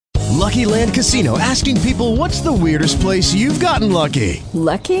Lucky Land Casino, asking people, what's the weirdest place you've gotten lucky?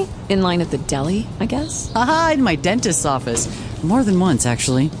 Lucky? In line at the deli, I guess? Aha, in my dentist's office. More than once,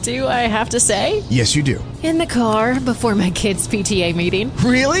 actually. Do I have to say? Yes, you do. In the car before my kids' PTA meeting.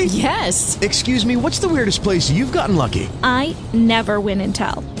 Really? Yes. Excuse me, what's the weirdest place you've gotten lucky? I never win and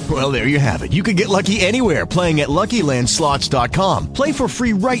tell. Well, there you have it. You can get lucky anywhere, playing at LuckyLandSlots.com. Play for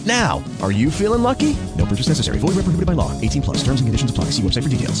free right now. Are you feeling lucky? No purchase necessary. Void where prohibited by law. 18 plus. Terms and conditions apply. See website for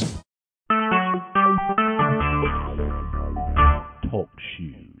details. Talk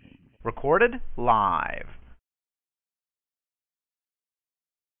shoes. Recorded live.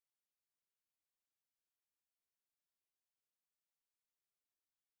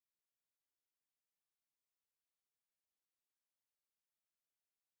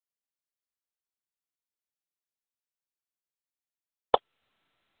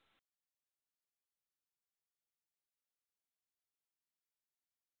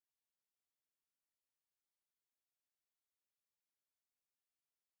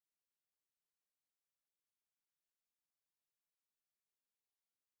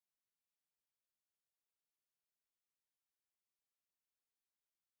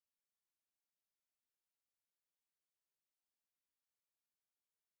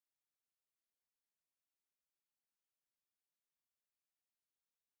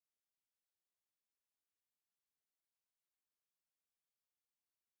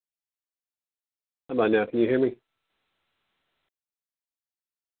 How about now? Can you hear me?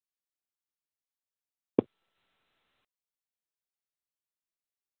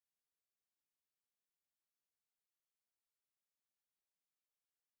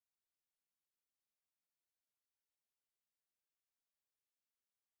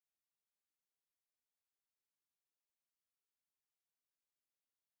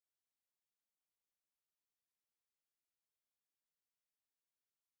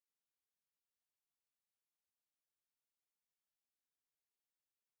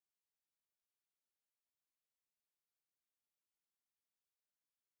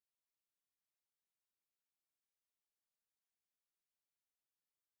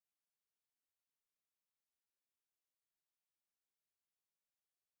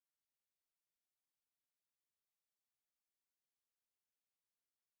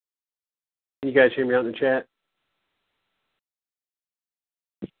 Can you guys hear me out in the chat?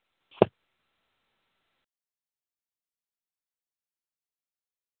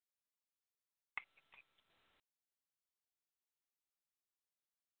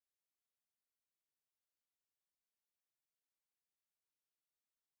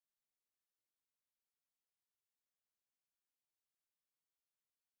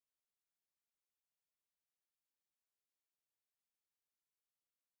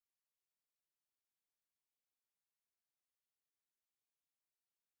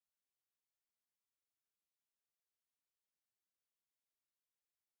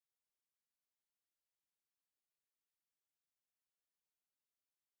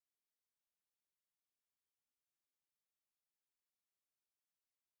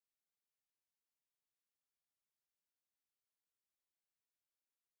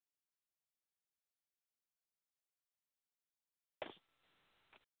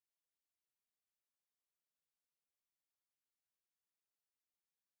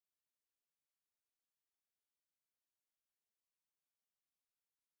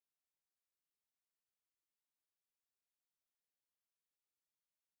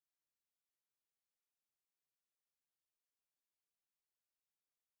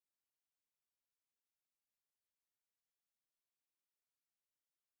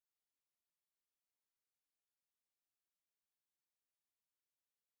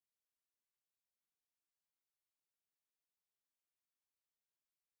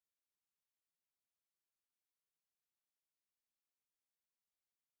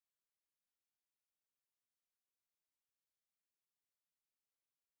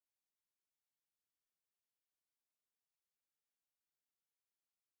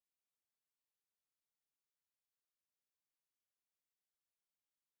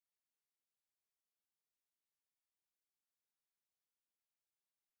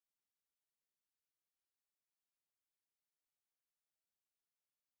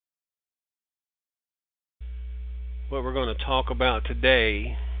 What we're going to talk about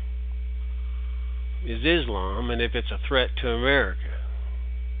today is Islam and if it's a threat to America.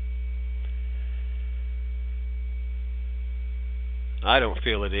 I don't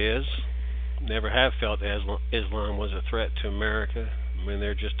feel it is. Never have felt Islam was a threat to America. I mean,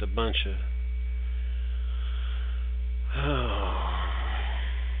 they're just a bunch of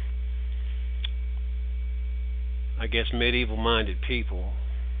I guess medieval-minded people.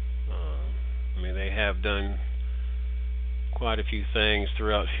 They have done quite a few things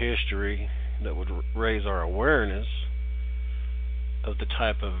throughout history that would raise our awareness of the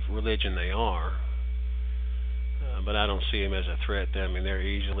type of religion they are. But I don't see them as a threat. They're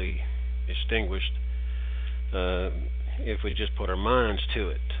easily extinguished if we just put our minds to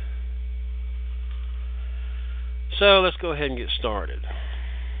it. So let's go ahead and get started.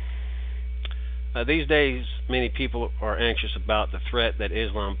 These days, many people are anxious about the threat that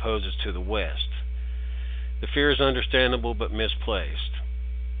Islam poses to the West. The fear is understandable but misplaced,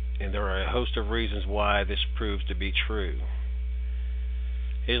 and there are a host of reasons why this proves to be true.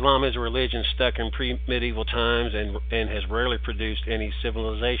 Islam is a religion stuck in pre-medieval times and has rarely produced any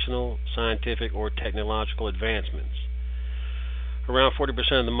civilizational, scientific, or technological advancements. Around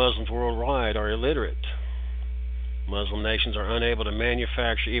 40% of the Muslims worldwide are illiterate. Muslim nations are unable to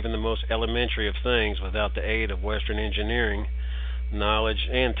manufacture even the most elementary of things without the aid of Western engineering, knowledge,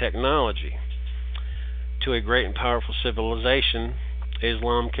 and technology. To a great and powerful civilization,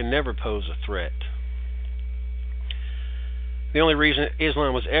 Islam can never pose a threat. The only reason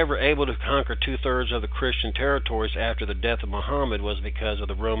Islam was ever able to conquer 2/3 of the Christian territories after the death of Muhammad was because of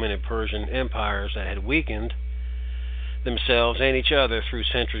the Roman and Persian empires that had weakened themselves and each other through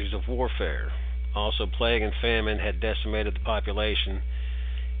centuries of warfare. Also, plague and famine had decimated the population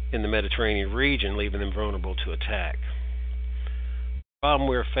in the Mediterranean region, leaving them vulnerable to attack. The problem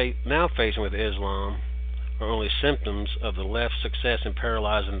we are now facing with Islam are only symptoms of the left's success in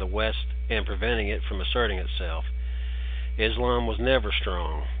paralyzing the West and preventing it from asserting itself. Islam was never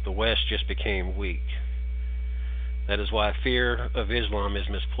strong. The West just became weak. That is why fear of Islam is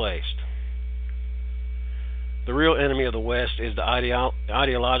misplaced. The real enemy of the West is the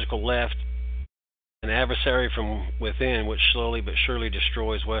ideological left, an adversary from within which slowly but surely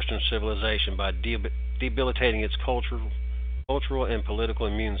destroys Western civilization by debilitating its cultural and political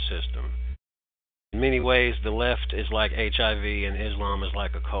immune system. In many ways, the left is like HIV and Islam is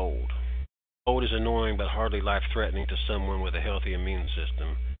like a cold. Cold is annoying but hardly life-threatening to someone with a healthy immune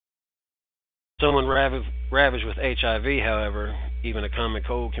system. Someone ravaged with HIV, however, even a common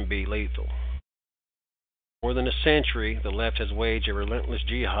cold can be lethal. More than a century, the left has waged a relentless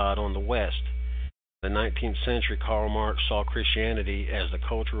jihad on the West. In the 19th century, Karl Marx saw Christianity as the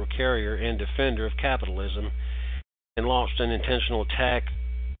cultural carrier and defender of capitalism and launched an intentional attack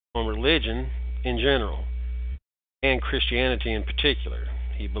on religion in general, and Christianity in particular.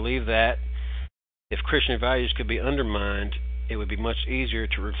 He believed that if Christian values could be undermined, it would be much easier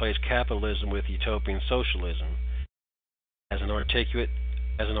to replace capitalism with utopian socialism. As an articulate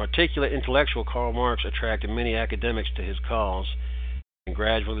intellectual, Karl Marx attracted many academics to his cause, and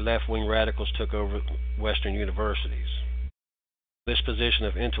gradually left-wing radicals took over Western universities. This position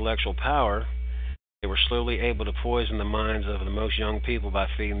of intellectual power, they were slowly able to poison the minds of the most young people by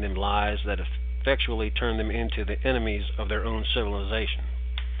feeding them lies that effectually turned them into the enemies of their own civilization.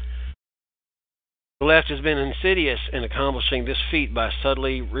 The left has been insidious in accomplishing this feat by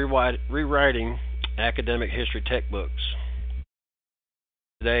subtly rewriting academic history textbooks.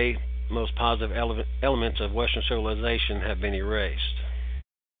 Today, most positive elements of Western civilization have been erased.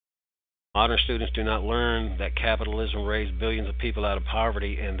 Modern students do not learn that capitalism raised billions of people out of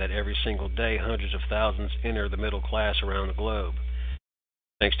poverty and that every single day hundreds of thousands enter the middle class around the globe,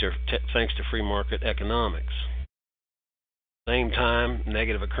 thanks to free market economics. At the same time,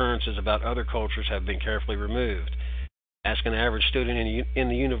 negative occurrences about other cultures have been carefully removed. Ask an average student in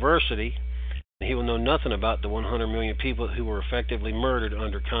the university, and he will know nothing about the 100 million people who were effectively murdered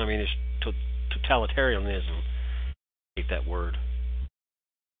under communist totalitarianism. I hate that word.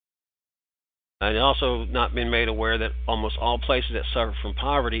 And also not been made aware that almost all places that suffer from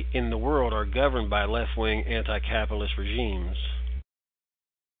poverty in the world are governed by left-wing anti-capitalist regimes.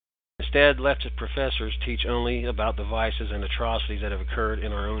 Instead, leftist professors teach only about the vices and atrocities that have occurred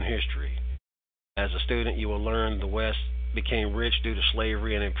in our own history. As a student, you will learn the West became rich due to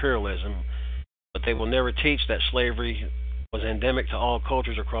slavery and imperialism, but they will never teach that slavery was endemic to all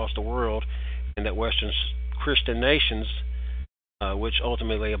cultures across the world and that Western Christian nations, which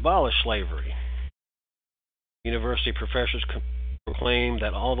ultimately abolished slavery. University professors proclaim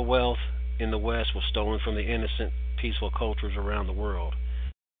that all the wealth in the West was stolen from the innocent, peaceful cultures around the world.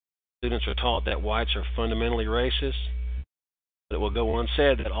 Students are taught that whites are fundamentally racist, but it will go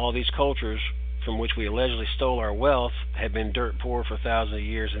unsaid that all these cultures from which we allegedly stole our wealth have been dirt poor for thousands of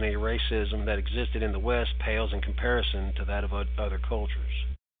years, and any racism that existed in the West pales in comparison to that of other cultures.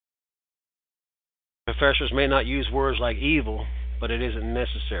 Professors may not use words like evil, but it isn't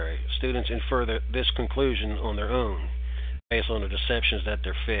necessary. Students infer this conclusion on their own, based on the deceptions that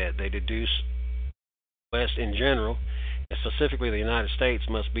they're fed. They deduce the West in general specifically the United States,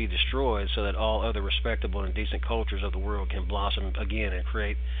 must be destroyed so that all other respectable and decent cultures of the world can blossom again and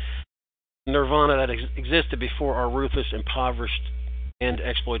create nirvana that existed before our ruthless, impoverished, and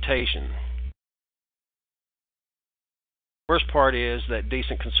exploitation. Worst part is that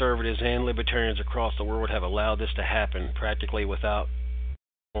decent conservatives and libertarians across the world have allowed this to happen practically without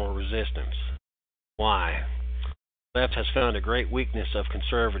more resistance. Why? The left has found a great weakness of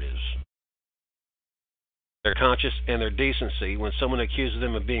conservatives. Their conscience and their decency. When someone accuses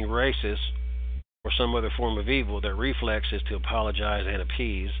them of being racist or some other form of evil, their reflex is to apologize and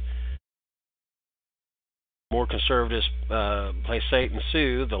appease. More conservatives play Satan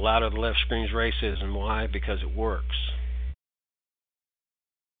Sue, the louder the left screams racism. Why? Because it works.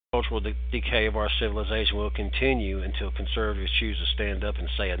 The cultural decay of our civilization will continue until conservatives choose to stand up and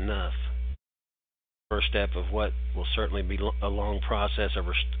say enough. First step of what will certainly be a long process of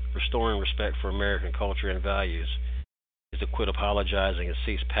restoring respect for American culture and values is to quit apologizing and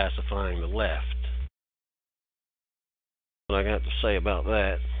cease pacifying the left. What I got to say about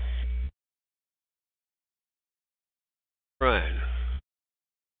that. Right.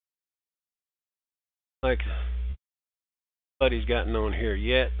 Like, nobody's gotten on here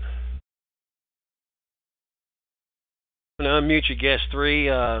yet. I'm going to unmute your guest 3.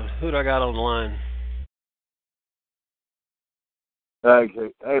 Who do I got on the line?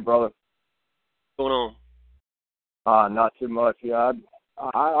 Hey, brother. What's going on? Not too much. Yeah,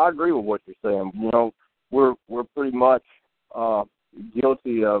 I agree with what you're saying. You know, we're pretty much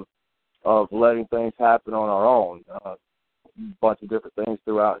guilty of letting things happen on our own. A bunch of different things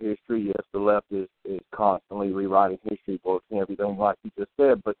throughout history. Yes, the left is constantly rewriting history books and everything like you just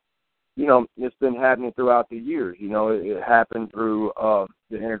said. But you know, it's been happening throughout the years. You know, it happened through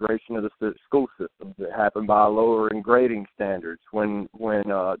the integration of the school systems. It happened by lowering grading standards when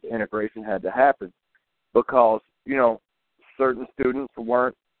the integration had to happen because, you know, certain students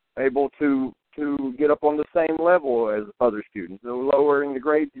weren't able to get up on the same level as other students. So lowering the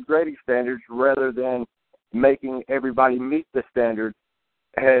grading standards rather than making everybody meet the standards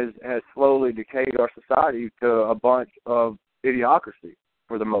has slowly decayed our society to a bunch of idiocracy.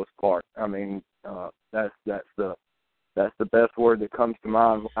 For the most part, I mean, that's the best word that comes to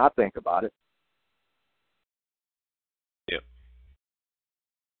mind when I think about it. Yeah.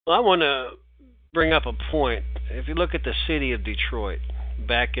 Well, I want to bring up a point. If you look at the city of Detroit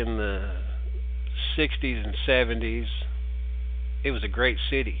back in the 60s and 70s, it was a great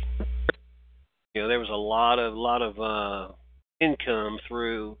city. You know, there was a lot of income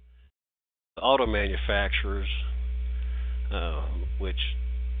through the auto manufacturers, which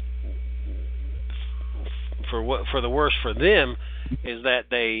for the worst for them is that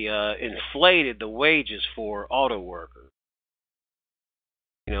they inflated the wages for auto workers.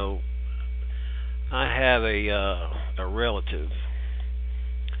 You know, I have a relative,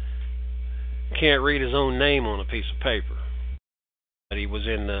 can't read his own name on a piece of paper, but he was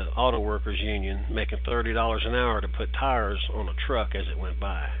in the auto workers union making $30 an hour to put tires on a truck as it went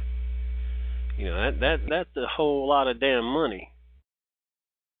by. You know, that's a whole lot of damn money.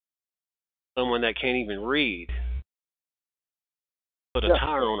 Someone that can't even read put a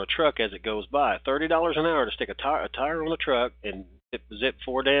tire on a truck as it goes by. $30 an hour to stick a tire on a truck and zip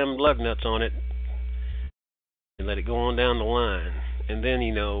 4 damn lug nuts on it and let it go on down the line. And then,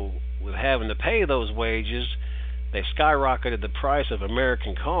 you know, with having to pay those wages, they skyrocketed the price of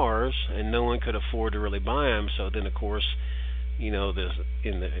American cars, and no one could afford to really buy them. So then, of course, you know,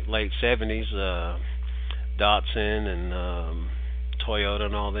 in the late 70s, Datsun and Toyota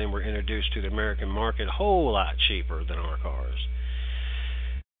and all them were introduced to the American market a whole lot cheaper than our cars.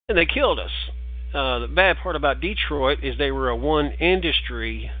 And they killed us. The bad part about Detroit is they were a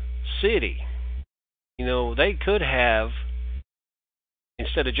one-industry city. You know, they could have,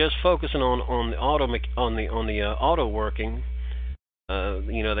 instead of just focusing on the auto working,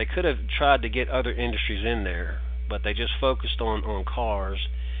 you know, they could have tried to get other industries in there, but they just focused on cars.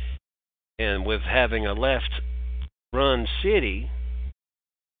 And with having a left-run city,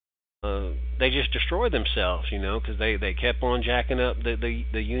 they just destroyed themselves, you know, because they kept on jacking up the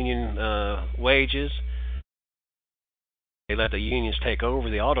union wages. They let the unions take over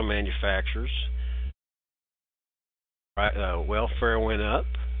the auto manufacturers. Right, welfare went up,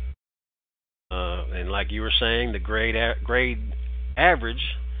 and like you were saying, the grade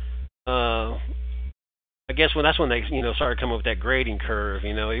average. I guess that's when they, you know, started coming up with that grading curve.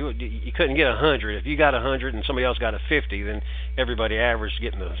 You know, you couldn't get 100. If you got 100 and somebody else got a 50, then everybody averaged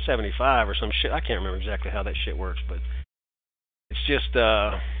getting a 75 or some shit. I can't remember exactly how that shit works, but it's just,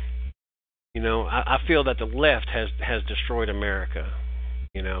 you know, I feel that the left has destroyed America.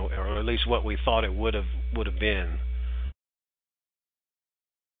 You know, or at least what we thought it would have been.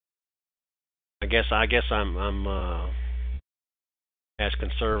 I guess I'm as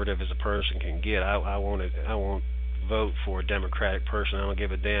conservative as a person can get. I won't vote for a Democratic person. I don't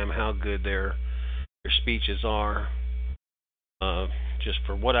give a damn how good their speeches are. Just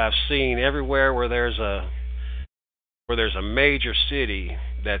for what I've seen, everywhere where there's a major city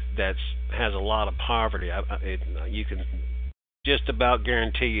that has a lot of poverty, you can just about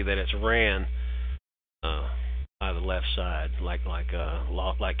guarantee you that it's ran by the left side, like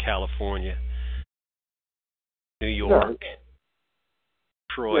California, New York,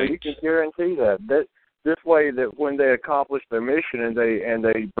 Detroit. Yeah, you can guarantee that. This way, that when they accomplish their mission and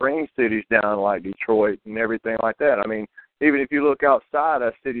they bring cities down like Detroit and everything like that. I mean, even if you look outside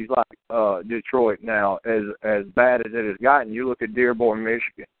of cities like Detroit now, as bad as it has gotten, you look at Dearborn,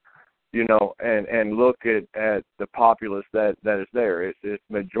 Michigan, and look at the populace that is there. It's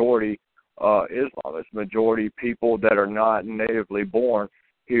majority Islam. It's majority people that are not natively born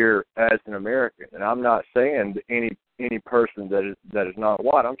here as an American. And I'm not saying that any person that is not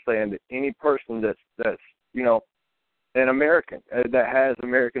white. I'm saying that any person that's an American that has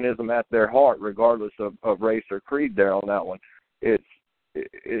Americanism at their heart, regardless of race or creed. There on that one, it's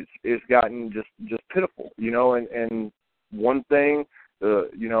gotten just pitiful, And one thing,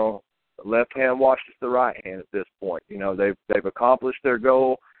 left hand washes the right hand at this point. They've accomplished their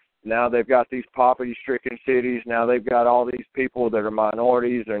goal. Now they've got these poverty-stricken cities. Now they've got all these people that are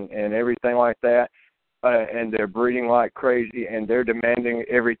minorities and everything like that. And they're breeding like crazy, and they're demanding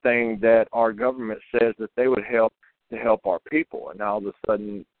everything that our government says that they would help to help our people. And now all of a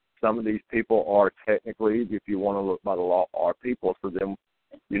sudden, some of these people are technically, if you want to look by the law, our people. For them,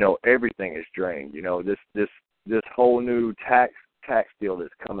 everything is drained. This whole new tax deal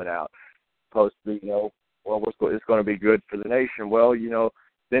that's coming out, supposed to be, it's going to be good for the nation. Well,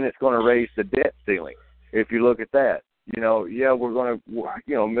 then it's going to raise the debt ceiling. If you look at that. We're going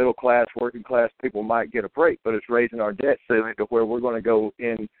to, middle class, working class people might get a break, but it's raising our debt ceiling to where we're going to go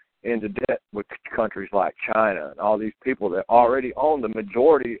into debt with countries like China and all these people that already own the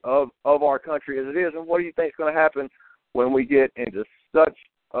majority of our country as it is. And what do you think is going to happen when we get into such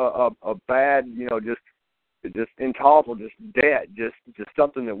a bad, just intolerable, just debt, just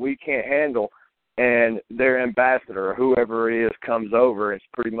something that we can't handle? And their ambassador or whoever it is comes over and it's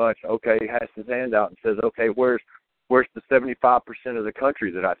pretty much, okay, has his hand out and says, okay, where's the 75% of the country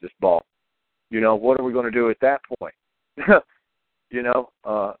that I just bought? What are we going to do at that point? Yep.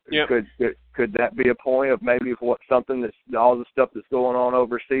 Could that be a point of maybe something that's all the stuff that's going on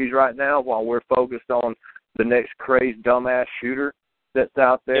overseas right now while we're focused on the next crazy dumbass shooter that's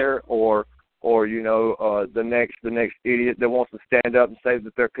out there, yep. or the next idiot that wants to stand up and say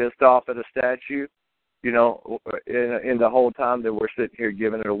that they're pissed off at a statue? In the whole time that we're sitting here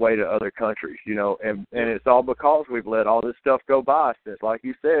giving it away to other countries, and it's all because we've let all this stuff go by since, like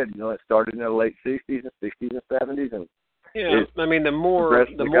you said, it started in the late 60s and 60s and 70s, and the more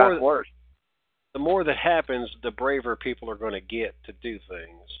that happens, the braver people are going to get to do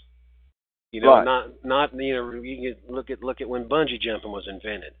things. Right. Not you can look at when bungee jumping was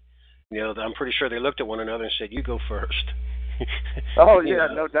invented. I'm pretty sure they looked at one another and said, "You go first." Oh yeah,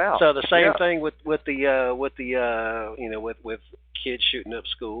 no doubt. So the same thing with kids shooting up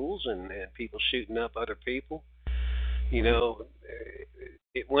schools and people shooting up other people.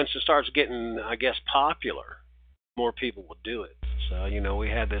 Once it starts getting, I guess, popular, more people will do it. So we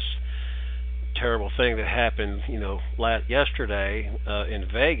had this terrible thing that happened, yesterday in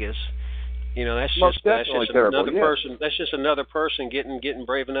Vegas. That's just another person. That's just another person getting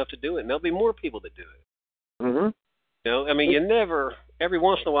brave enough to do it, and there'll be more people that do it. Mm-hmm. You never. Every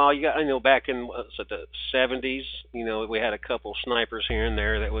once in a while, you got. Back in the 70s, we had a couple snipers here and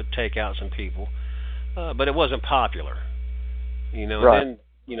there that would take out some people, but it wasn't popular. Right. And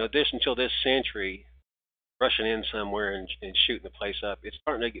then until this century, rushing in somewhere and shooting the place up, it's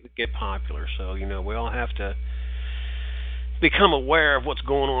starting to get popular. So we all have to become aware of what's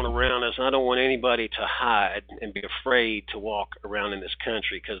going on around us. And I don't want anybody to hide and be afraid to walk around in this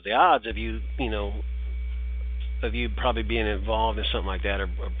country, because the odds of you probably being involved in something like that are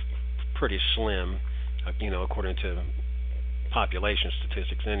pretty slim, according to population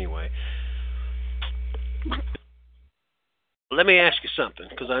statistics anyway. Let me ask you something,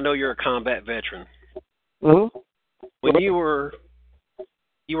 because I know you're a combat veteran. Mm-hmm. When you were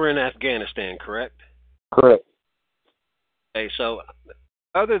in Afghanistan, correct? Correct. Okay, so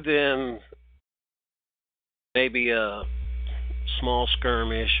other than maybe a small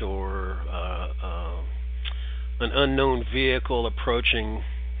skirmish or an unknown vehicle approaching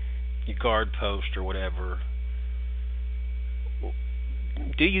your guard post or whatever,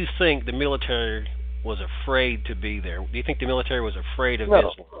 do you think the military was afraid to be there? Do you think the military was afraid of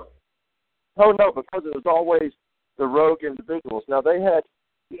Islam? Oh no, because it was always the rogue individuals. Now they had,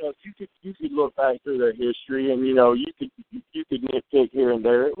 you could look back through their history, and you could nitpick here and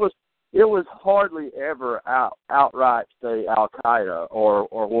there. It was hardly ever outright say Al Qaeda or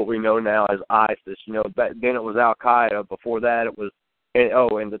what we know now as ISIS. Back then it was Al Qaeda. Before that it was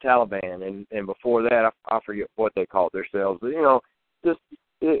and the Taliban, and before that I forget what they called themselves. They're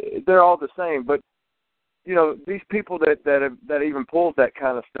all the same, but. These people that even pulled that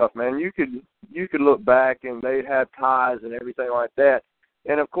kind of stuff, man, you could look back and they'd have ties and everything like that.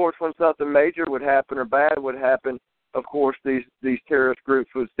 And of course, when something major would happen or bad would happen, of course these terrorist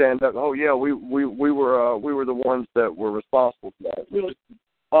groups would stand up. Oh yeah, we were the ones that were responsible for that. Really,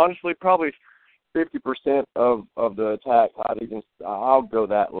 honestly, probably 50% of the attacks. I'll go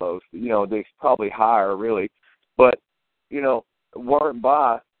that low. It's probably higher really, but weren't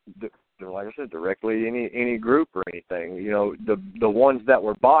by like I said, directly any group or anything. The ones that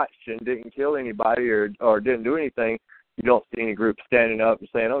were botched and didn't kill anybody or didn't do anything, you don't see any group standing up and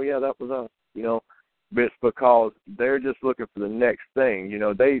saying, "Oh yeah, that was us." But it's because they're just looking for the next thing.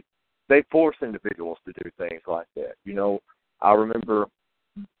 They force individuals to do things like that. I remember,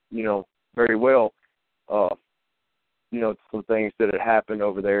 very well, some things that had happened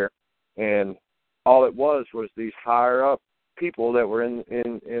over there, and all it was these higher up people that were in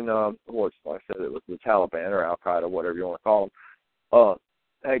what I said it was the Taliban or Al Qaeda, whatever you want to call them,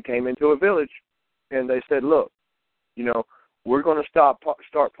 they came into a village and they said, "Look, we're going to start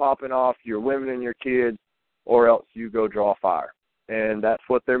popping off your women and your kids, or else you go draw fire." And that's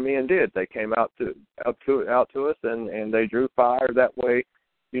what their men did. They came out to us and they drew fire. That way,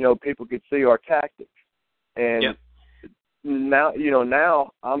 people could see our tactics. And yep.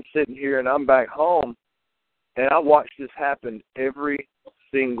 Now I'm sitting here and I'm back home. And I watch this happen every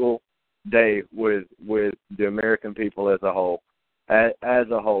single day with the American people as a whole. As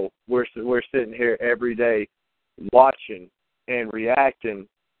a whole, we're sitting here every day, watching and reacting,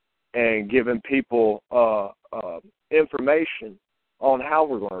 and giving people information on how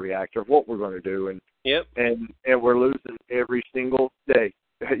we're going to react or what we're going to do. And yep. And we're losing every single day.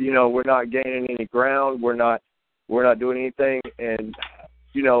 We're not gaining any ground. We're not doing anything. And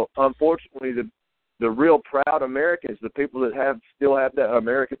unfortunately, the real proud Americans, the people that still have that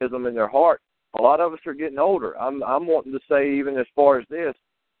Americanism in their heart, a lot of us are getting older. I'm wanting to say, even as far as this,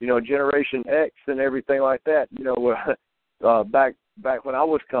 Generation X and everything like that. Back when I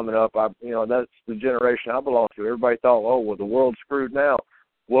was coming up, that's the generation I belong to. Everybody thought, oh, well, the world's screwed now.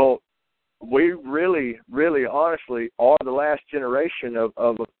 Well, we really, really, honestly are the last generation of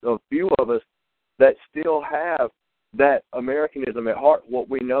a few of us that still have that Americanism at heart, what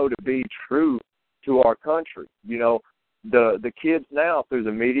we know to be true to our country. The kids now, through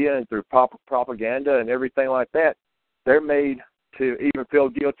the media and through propaganda and everything like that, they're made to even feel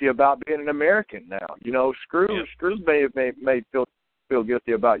guilty about being an American now. Screws may have made feel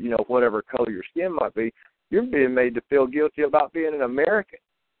guilty about whatever color your skin might be. You're being made to feel guilty about being an American.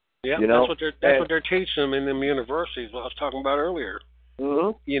 Yeah, that's what they're teaching them in them universities. What I was talking about earlier.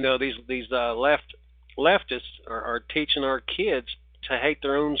 Mm-hmm. These leftists are teaching our kids to hate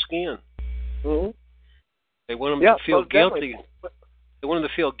their own skin. Mm-hmm. They want them to feel guilty. They want them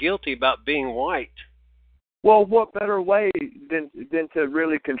to feel guilty about being white. Well, what better way than to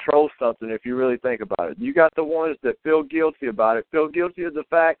really control something if you really think about it? You got the ones that feel guilty about it, feel guilty of the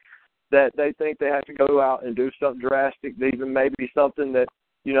fact that they think they have to go out and do something drastic, even maybe something that,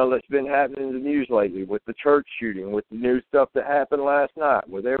 that's been happening in the news lately with the church shooting, with the new stuff that happened last night,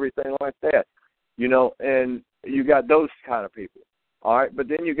 with everything like that, and you got those kind of people. All right, but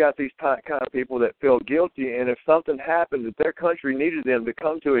then you got these kind of people that feel guilty, and if something happened that their country needed them to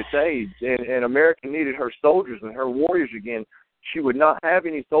come to its aid, and America needed her soldiers and her warriors again, she would not have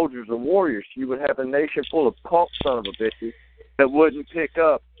any soldiers or warriors. She would have a nation full of punk son of a bitches that wouldn't pick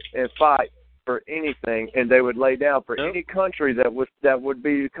up and fight for anything, and they would lay down for any country that would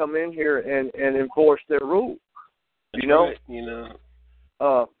be to come in here and enforce their rule. That's right.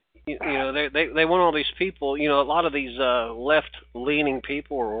 They want all these people. A lot of these left-leaning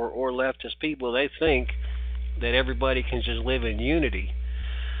people or leftist people, they think that everybody can just live in unity,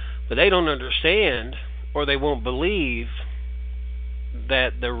 but they don't understand, or they won't believe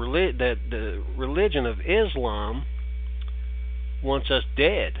that the religion of Islam wants us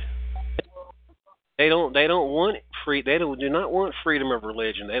dead. They don't want free. They do not want freedom of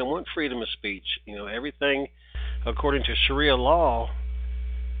religion. They don't want freedom of speech. Everything according to Sharia law.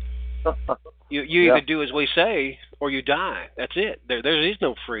 You either do as we say or you die. That's it. There is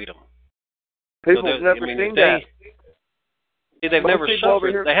no freedom. People have never seen that. They've never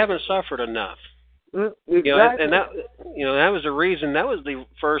suffered. They haven't suffered enough. Exactly. And that that was the reason. That was the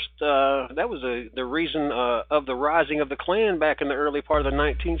first. That was the reason of the rising of the Klan back in the early part of the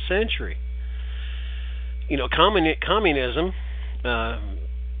 19th century. Communism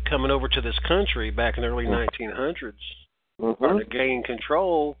coming over to this country back in the early 1900s started to gain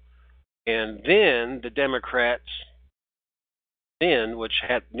control, and then the Democrats, which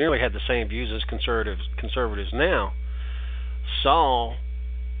had nearly had the same views as conservatives now, saw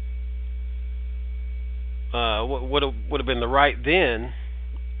what would have been the right then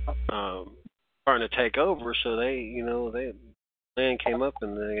starting to take over. So Klan came up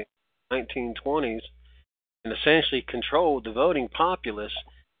in the 1920s and essentially controlled the voting populace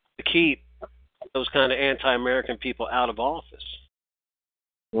to keep those kind of anti-American people out of office.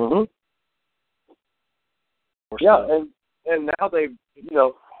 Mhm. Yeah, and now they've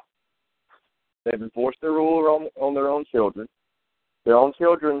enforced their rule on their own children. Their own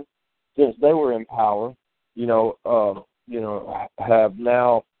children, since they were in power, have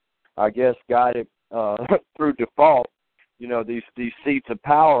now, I guess, guided through default, these seats of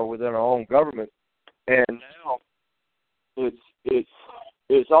power within our own government, and now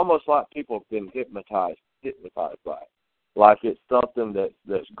it's almost like people have been hypnotized by it, like it's something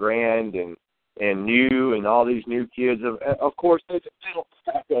that's grand and new, and all these new kids. Of course, they don't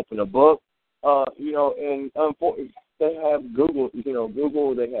stack up in a book, and unfortunately, they have Google.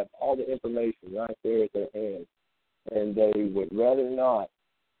 Google. They have all the information right there at their hands, and they would rather not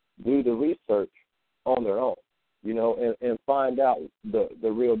do the research on their own, and find out the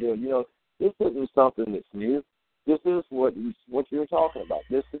real deal. This isn't something that's new. This is what you're talking about.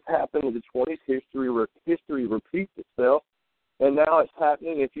 This has happened in the 20s. History repeats itself, and now it's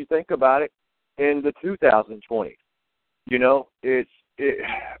happening, if you think about it, in the 2020s. It's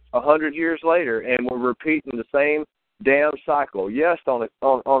 100 years later, and we're repeating the same damn cycle. Yes, on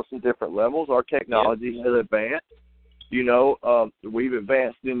some different levels. Our technology has advanced. We've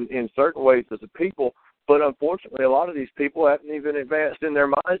advanced in certain ways as a people, but unfortunately, a lot of these people haven't even advanced in their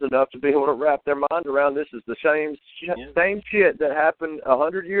minds enough to be able to wrap their mind around this is the same shit that happened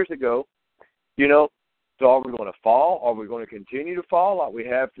 100 years ago. So are we going to fall? Are we going to continue to fall like we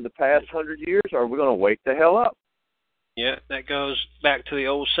have for the past 100 years? Or are we going to wake the hell up? Yeah, that goes back to the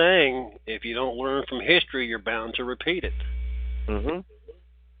old saying: if you don't learn from history, you're bound to repeat it. Mhm.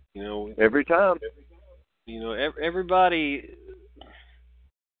 Every time. Everybody.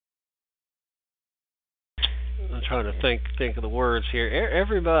 I'm trying to think of the words here.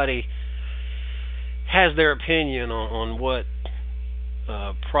 Everybody has their opinion on what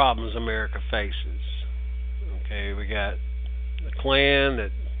problems America faces. Okay, we got the Klan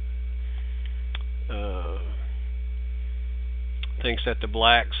that thinks that the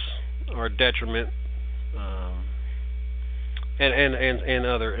blacks are a detriment, and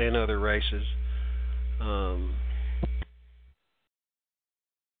other races.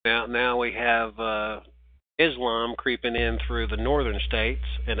 Now we have Islam creeping in through the northern states,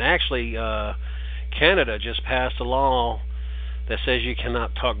 and actually Canada just passed a law that says you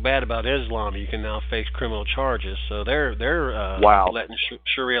cannot talk bad about Islam. You can now face criminal charges. So they're letting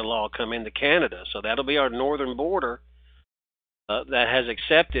Sharia law come into Canada. So that'll be our northern border that has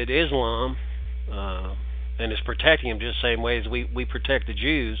accepted Islam and is protecting them just the same way as we protect the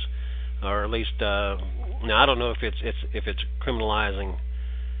Jews, or at least now I don't know if it's criminalizing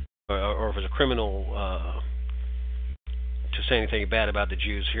or if it's a criminal to say anything bad about the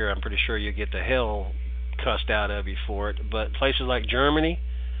Jews here. I'm pretty sure you get the hell cussed out of you for it. But places like Germany,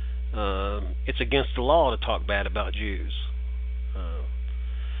 it's against the law to talk bad about Jews.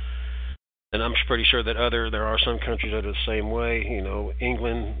 And I'm pretty sure that there are some countries that are the same way.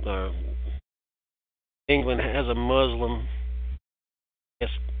 England has a Muslim, I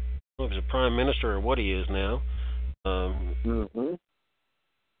don't know if he's a prime minister or what he is now.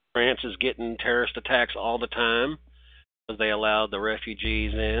 France is getting terrorist attacks all the time because they allowed the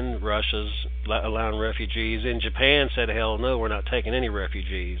refugees in. Russia's allowing refugees in. Japan said, hell no, we're not taking any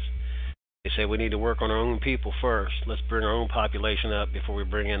refugees. They said we need to work on our own people first. Let's bring our own population up before we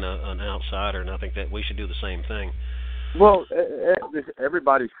bring in an outsider, and I think that we should do the same thing. Well,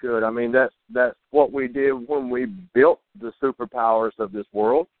 everybody should. I mean, that's what we did when we built the superpowers of this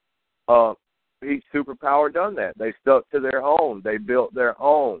world. Each superpower done that. They stuck to their own. They built their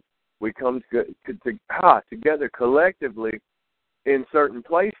own. We come together collectively in certain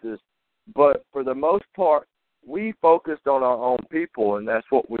places, but for the most part, we focused on our own people, and that's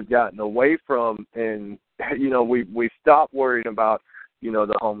what we've gotten away from. And we stopped worrying about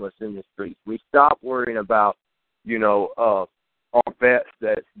the homeless in the streets. We stopped worrying about our vets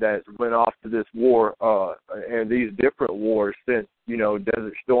that went off to this war and these different wars since,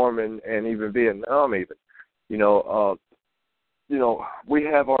 Desert Storm and even Vietnam even. We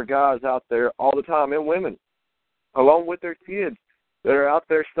have our guys out there all the time, and women, along with their kids, that are out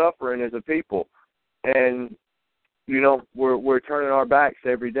there suffering as a people. And, we're turning our backs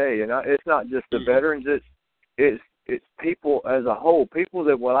every day. And it's not just the veterans, it's people as a whole, people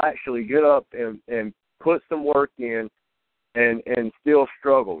that will actually get up and put some work in and still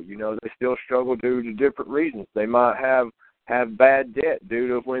struggle. They still struggle due to different reasons. They might have bad debt due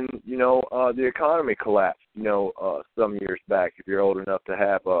to when, the economy collapsed, some years back, if you're old enough to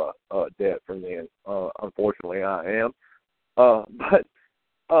have debt from then. Unfortunately, I am.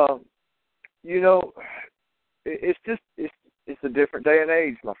 It's a different day and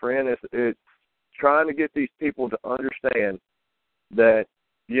age, my friend. It's trying to get these people to understand that,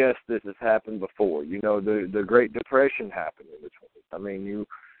 yes, this has happened before. The Great Depression happened in between. I mean,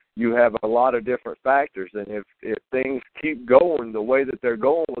 you have a lot of different factors, and if things keep going the way that they're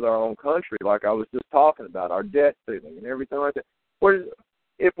going with our own country, like I was just talking about, our debt ceiling and everything like that,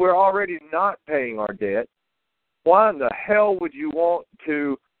 if we're already not paying our debt, why in the hell would you want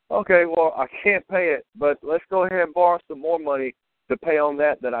to, okay, well, I can't pay it, but let's go ahead and borrow some more money to pay on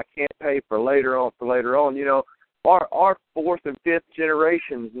that I can't pay for later on. Our fourth and fifth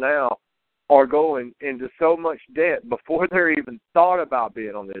generations now are going into so much debt before they're even thought about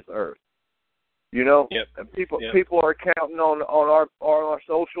being on this earth. Yep. People are counting on our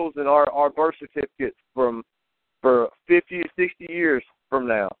socials and our birth certificates for 50 to 60 years from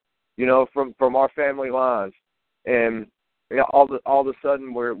now, from our family lines. And all of a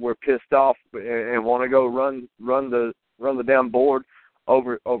sudden we're pissed off and want to go run the damn board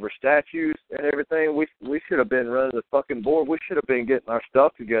over statues and everything. We should have been running the fucking board. We should have been getting our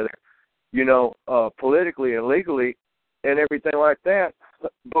stuff together, politically and legally and everything like that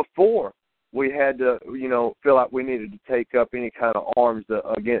before we had to, feel like we needed to take up any kind of arms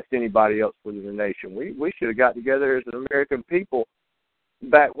against anybody else within the nation. We should have got together as an American people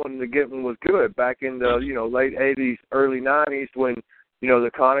back when the getting was good, back in the, late 80s, early 90s when, the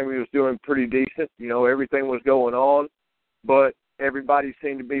economy was doing pretty decent. Everything was going on, but everybody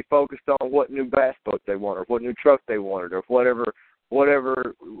seemed to be focused on what new bass boat they wanted, or what new truck they wanted, or whatever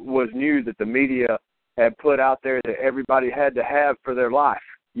was new that the media had put out there that everybody had to have for their life.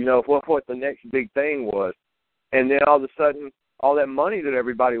 What the next big thing was. And then all of a sudden, all that money that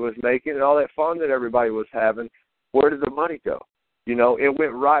everybody was making and all that fun that everybody was having, where did the money go? It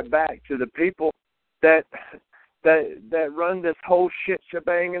went right back to the people that run this whole shit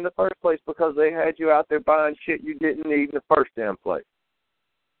shebang in the first place, because they had you out there buying shit you didn't need in the first damn place.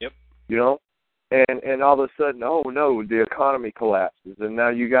 Yep. And all of a sudden, oh no, the economy collapses, and now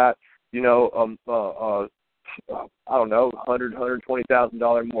you got, I don't know,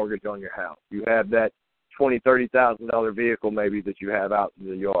 $120,000 mortgage on your house. You have that $20,000-$30,000 vehicle maybe that you have out in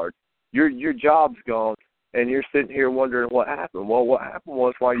the yard. Your job's gone, and you're sitting here wondering what happened. Well, what happened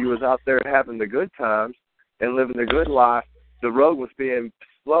was, while you was out there having the good times and living the good life, the rug was being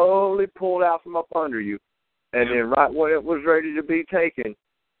slowly pulled out from up under you, and then right when it was ready to be taken,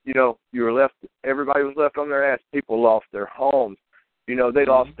 you were left. Everybody was left on their ass. People lost their homes. They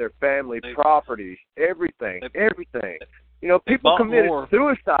lost their family properties, everything. People committed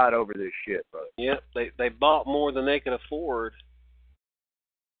suicide over this shit, bro. Yeah, they bought more than they could afford.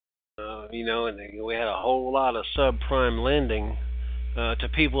 And we had a whole lot of subprime lending to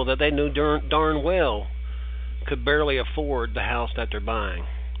people that they knew darn well could barely afford the house that they're buying.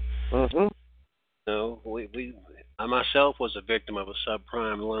 Mm-hmm. I myself was a victim of a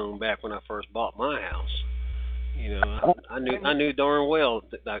subprime loan back when I first bought my house. I knew darn well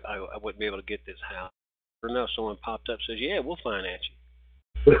that I wouldn't be able to get this house. Sure enough, someone popped up and says, "Yeah, we'll finance you."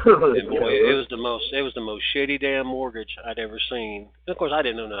 And boy, it was the most shitty damn mortgage I'd ever seen. And of course, I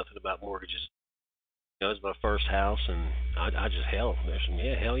didn't know nothing about mortgages. It was my first house, and I just hell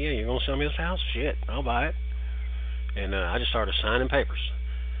yeah, you're gonna sell me this house? Shit, I'll buy it. And I just started signing papers.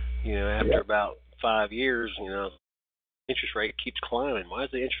 After about 5 years, interest rate keeps climbing. Why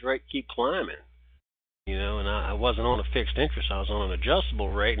does the interest rate keep climbing? And I wasn't on a fixed interest. I was on an adjustable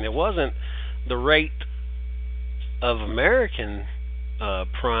rate, and it wasn't the rate of American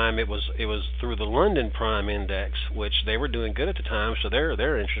prime. It was through the London Prime Index, which they were doing good at the time, so their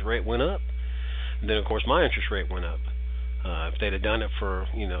interest rate went up. And then, of course, my interest rate went up. If they'd have done it for,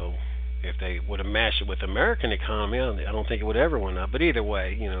 if they would have matched it with the American economy, I don't think it would ever went up. But either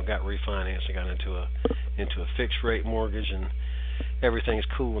way, got refinanced and got into a fixed rate mortgage, and everything's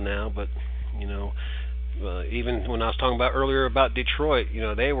cool now. But even when I was talking about earlier about Detroit,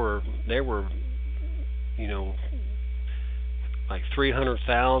 they were like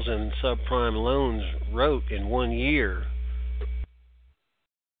 300,000 subprime loans wrote in 1 year.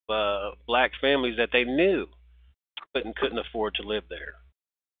 Black families that they knew couldn't afford to live there.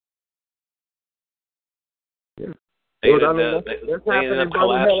 Yeah. That's happening in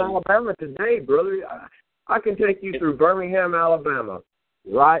Birmingham, Alabama today, brother. I can take you through Birmingham, Alabama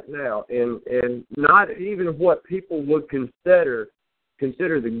right now, and not even what people would consider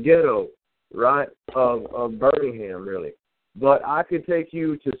the ghetto, right, of Birmingham, really. But I could take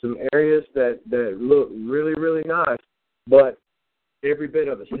you to some areas that look really, really nice, but every bit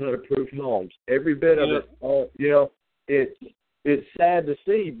of it's HUD-approved homes. Every bit of it, it's sad to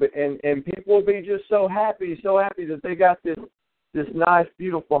see, but and people will be just so happy that they got this nice,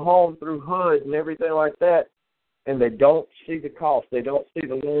 beautiful home through HUD and everything like that, and they don't see the cost. They don't see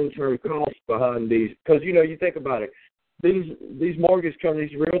the long-term cost behind these. Because, you think about it, these mortgage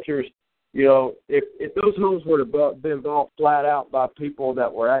companies, realtors, if those homes would have been bought flat out by people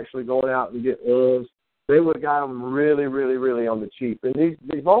that were actually going out and getting loans, they would have got them really, really, really on the cheap. And these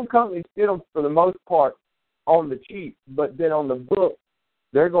home companies get them for the most part on the cheap, but then on the book,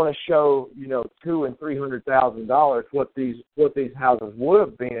 they're going to show $200,000 and $300,000 what these houses would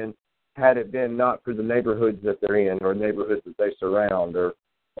have been had it been not for the neighborhoods that they're in or neighborhoods that they surround or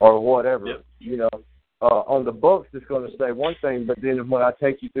whatever. Yep. On the books, it's going to say one thing, but then when I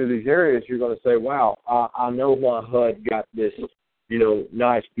take you through these areas, you're going to say, "Wow, I know why HUD got this,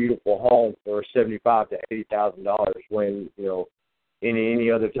 nice, beautiful home for $75,000 to $80,000 when any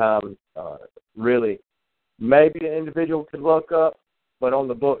other time, really, maybe an individual could look up, but on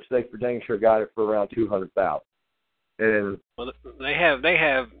the books they for dang sure got it for around $200,000." And they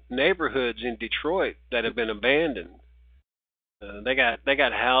have neighborhoods in Detroit that have been abandoned. They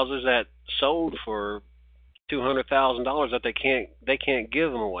got houses that sold for $200,000 that they can't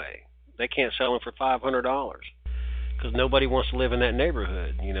give them away. They can't sell them for $500 because nobody wants to live in that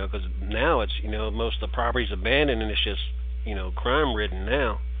neighborhood. Because now it's most of the property's abandoned and it's just crime ridden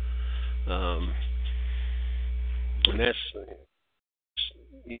now. And that's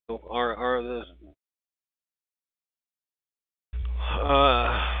are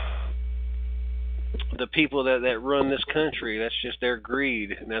the people that run this country. That's just their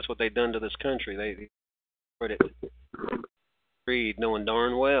greed, and that's what they've done to this country. They put it greed, knowing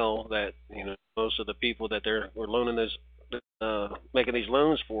darn well that most of the people that were loaning this, making these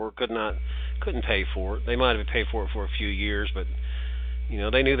loans for couldn't pay for it. They might have paid for it for a few years, but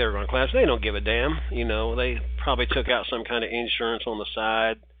they knew they were going to collapse. They don't give a damn. They probably took out some kind of insurance on the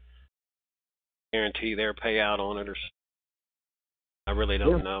side, guarantee their payout on it, or I really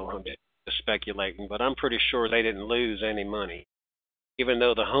don't know. I'm just speculating, but I'm pretty sure they didn't lose any money, even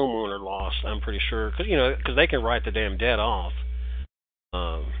though the homeowner lost. I'm pretty sure because they can write the damn debt off,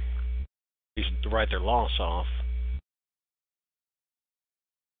 write their loss off.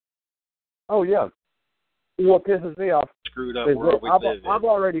 Oh yeah. What pisses me off screwed up world we live in. I've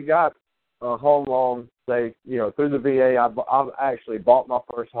already got a home loan, say, through the VA. I've actually bought my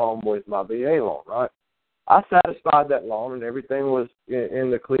first home with my VA loan, right? I satisfied that loan and everything was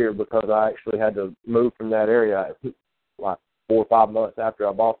in the clear because I actually had to move from that area like 4 or 5 months after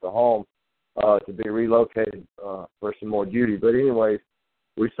I bought the home to be relocated for some more duty. But anyways,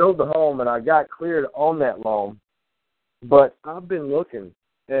 we sold the home and I got cleared on that loan. But I've been looking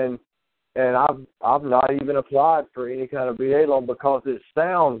and I've not even applied for any kind of VA loan because it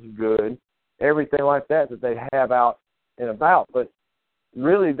sounds good, everything like that they have out and about. But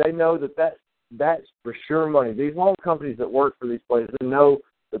really, they know that's for sure money. These loan companies that work for these places, they know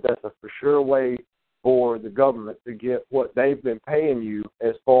that that's a for sure way for the government to get what they've been paying you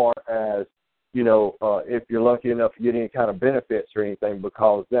as far as, if you're lucky enough to get any kind of benefits or anything,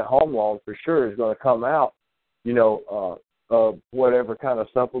 because that home loan for sure is going to come out, of whatever kind of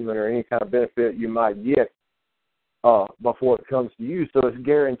supplement or any kind of benefit you might get before it comes to you. So it's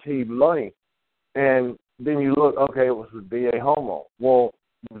guaranteed money. And then you look, okay, it was a VA home loan. Well,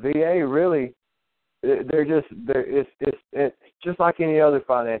 VA really, it's just like any other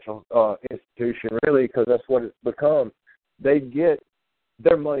financial institution, really, because that's what it's become. They get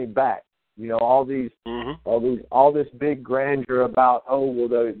their money back. All this big grandeur about,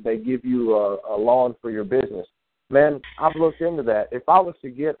 they give you a loan for your business. Man, I've looked into that. If I was to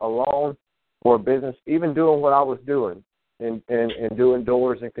get a loan for a business, even doing what I was doing and doing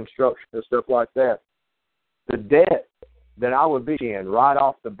doors and construction and stuff like that, the debt that I would be in right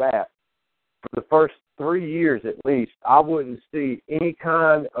off the bat for the first 3 years at least, I wouldn't see any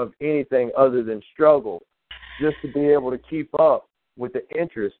kind of anything other than struggle just to be able to keep up with the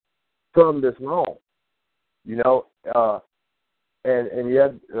interest from this loan. And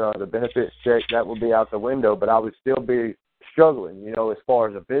yet the benefits check, that would be out the window, but I would still be struggling, as far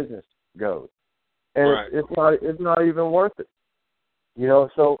as a business goes. And right. it's not even worth it.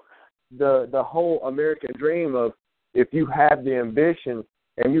 So the whole American dream of, if you have the ambition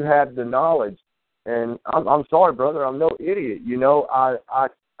and you have the knowledge, and I'm sorry, brother, I'm no idiot.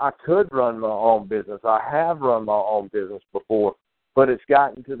 I could run my own business. I have run my own business before, but it's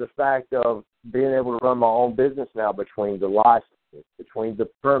gotten to the fact of being able to run my own business now, between the licenses, between the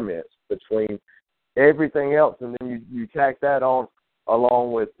permits, between everything else, and then you tack that on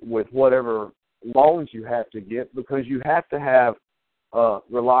along with whatever loans you have to get, because you have to have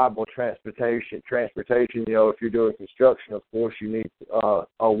reliable transportation. If you're doing construction, of course, you need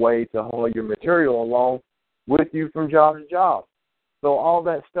a way to haul your material along with you from job to job. So all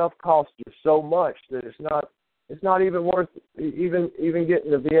that stuff costs you so much that it's not even worth even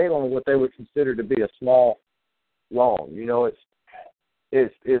getting the VA loan, what they would consider to be a small loan.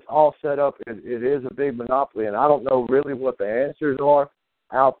 It's all set up. It is a big monopoly, and I don't know really what the answers are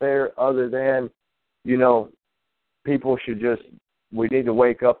out there, other than, people should we need to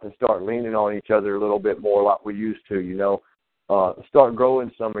wake up and start leaning on each other a little bit more like we used to, start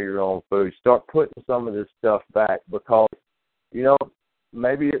growing some of your own food, start putting some of this stuff back, because,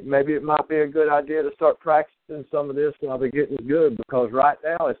 maybe it might be a good idea to start practicing some of this while they're getting good, because right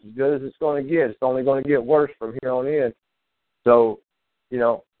now it's as good as it's going to get. It's only going to get worse from here on in. So,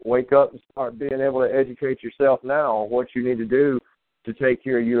 wake up and start being able to educate yourself now on what you need to do to take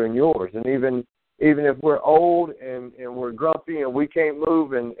care of you and yours. And even if we're old and we're grumpy and we can't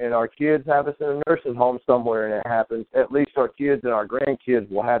move, and our kids have us in a nursing home somewhere and it happens, at least our kids and our grandkids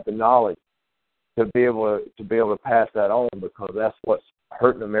will have the knowledge to be able to pass that on, because that's what's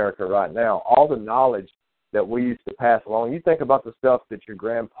hurting America right now. All the knowledge that we used to pass along. You think about the stuff that your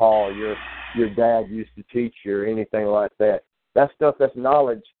grandpa or your dad used to teach you or anything like that. That stuff, that's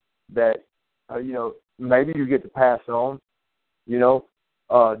knowledge that maybe you get to pass on.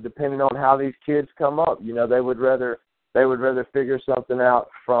 Depending on how these kids come up, they would rather figure something out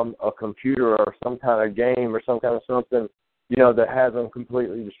from a computer or some kind of game or some kind of something, that has them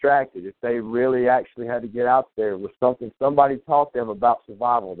completely distracted. If they really actually had to get out there with something somebody taught them about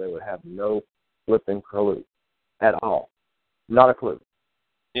survival, they would have no flipping clue at all. Not a clue.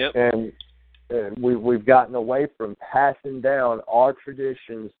 Yep. And we've gotten away from passing down our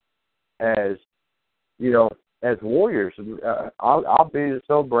traditions as warriors. I'll be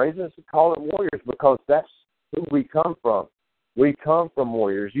so brazen as to call it warriors, because that's who we come from. We come from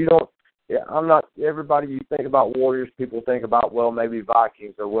warriors. I'm not everybody you think about warriors, people think about, well, maybe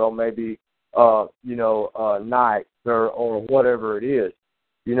Vikings, or well, maybe knights or whatever it is.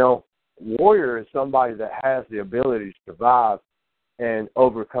 Warrior is somebody that has the ability to survive and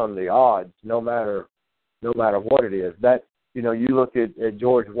overcome the odds, no matter what it is. That you look at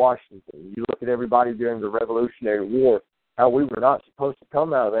George Washington, you look at everybody during the Revolutionary War, how we were not supposed to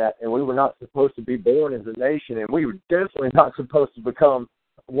come out of that, and we were not supposed to be born as a nation, and we were definitely not supposed to become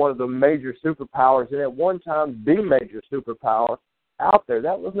one of the major superpowers, and at one time the major superpower out there.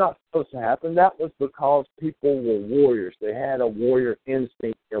 That was not supposed to happen. That was because people were warriors. They had a warrior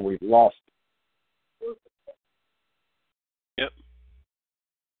instinct, and we lost it. Yep.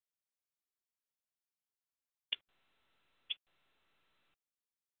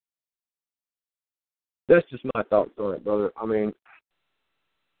 That's just my thoughts on it, brother. I mean,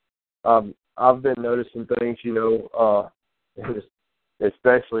 I've been noticing things,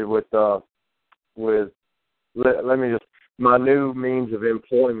 especially with my new means of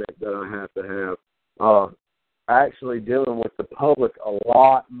employment that I have to have. Actually dealing with the public a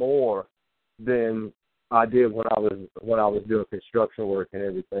lot more than I did when I was doing construction work and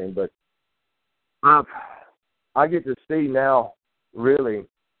everything. But I get to see now really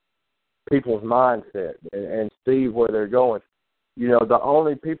people's mindset and see where they're going. The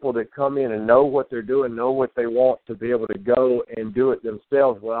only people that come in and know what they're doing, know what they want to be able to go and do it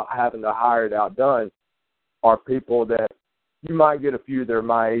themselves without having to hire it outdone, are people that you might get a few that are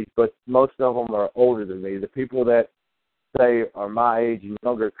my age, but most of them are older than me. The people that say are my age and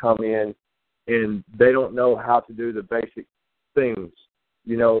younger come in and they don't know how to do the basic things.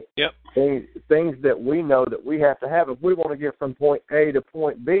 Yep. Things that we know that we have to have. If we want to get from point A to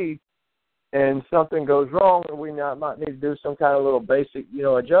point B, and something goes wrong, and we might need to do some kind of little basic,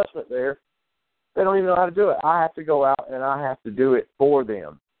 adjustment there, they don't even know how to do it. I have to go out and I have to do it for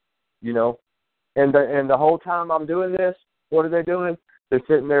them, And the whole time I'm doing this, what are they doing? They're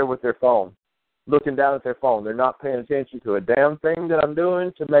sitting there with their phone, looking down at their phone. They're not paying attention to a damn thing that I'm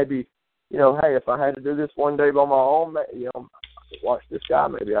doing. To maybe, hey, if I had to do this one day by my own, I could watch this guy.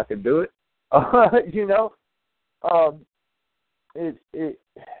 Maybe I could do it.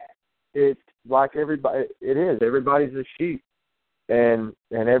 It's like everybody. It is. Everybody's a sheep, and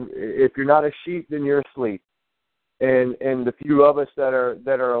if you're not a sheep, then you're asleep. And the few of us that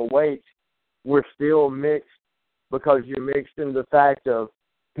are awake, we're still mixed, because you're mixed in the fact of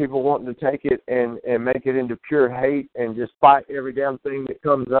people wanting to take it and make it into pure hate and just fight every damn thing that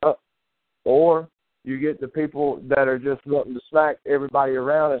comes up, or you get the people that are just wanting to smack everybody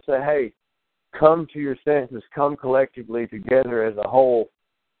around and say, hey, come to your senses, come collectively together as a whole,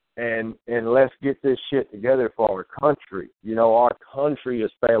 and let's get this shit together for our country. You know, our country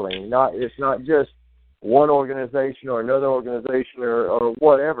is failing. It's not just one organization or another organization or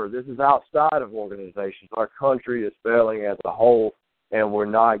whatever. This is outside of organizations. Our country is failing as a whole, and we're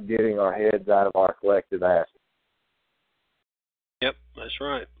not getting our heads out of our collective asses. Yep, that's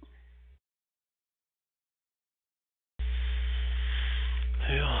right.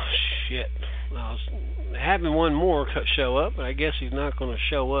 Oh, shit. I was having one more show up, but I guess he's not going to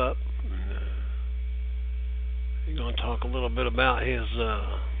show up. He's going to talk a little bit about his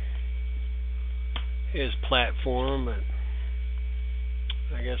platform, but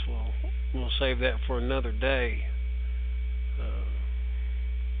I guess we'll save that for another day.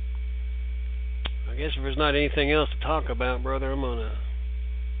 I guess if there's not anything else to talk about, brother, I'm gonna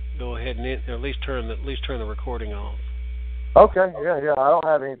go ahead and at least turn the recording off. Okay, yeah, I don't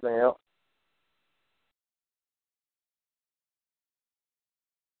have anything else.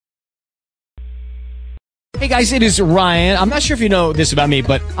 Hey guys, it is Ryan. I'm not sure if you know this about me,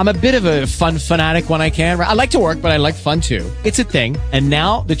 but I'm a bit of a fun fanatic when I can. I like to work, but I like fun too. It's a thing. And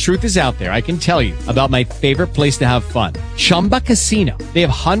now the truth is out there. I can tell you about my favorite place to have fun. Chumba Casino. They have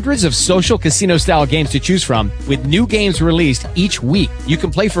hundreds of social casino style games to choose from, with new games released each week. You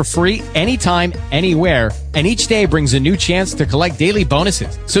can play for free anytime, anywhere. And each day brings a new chance to collect daily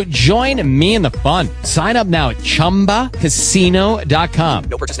bonuses. So join me in the fun. Sign up now at ChumbaCasino.com.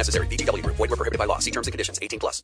 No purchase necessary. VGW Group. Void where prohibited by law. See terms and conditions. 18+.